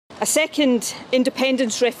A second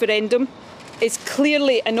independence referendum is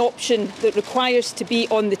clearly an option that requires to be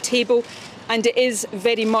on the table, and it is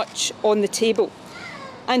very much on the table.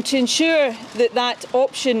 And to ensure that that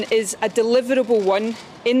option is a deliverable one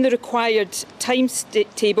in the required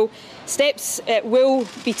timetable, steps will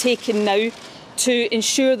be taken now to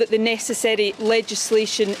ensure that the necessary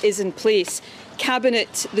legislation is in place.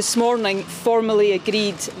 Cabinet this morning formally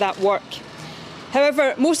agreed that work.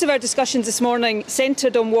 However, most of our discussions this morning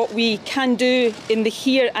centred on what we can do in the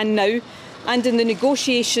here and now and in the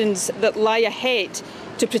negotiations that lie ahead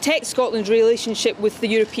to protect Scotland's relationship with the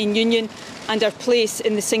European Union and our place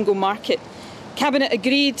in the single market. Cabinet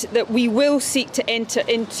agreed that we will seek to enter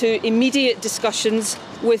into immediate discussions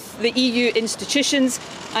with the EU institutions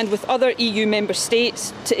and with other EU member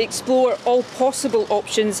states to explore all possible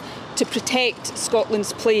options to protect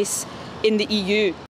Scotland's place in the EU.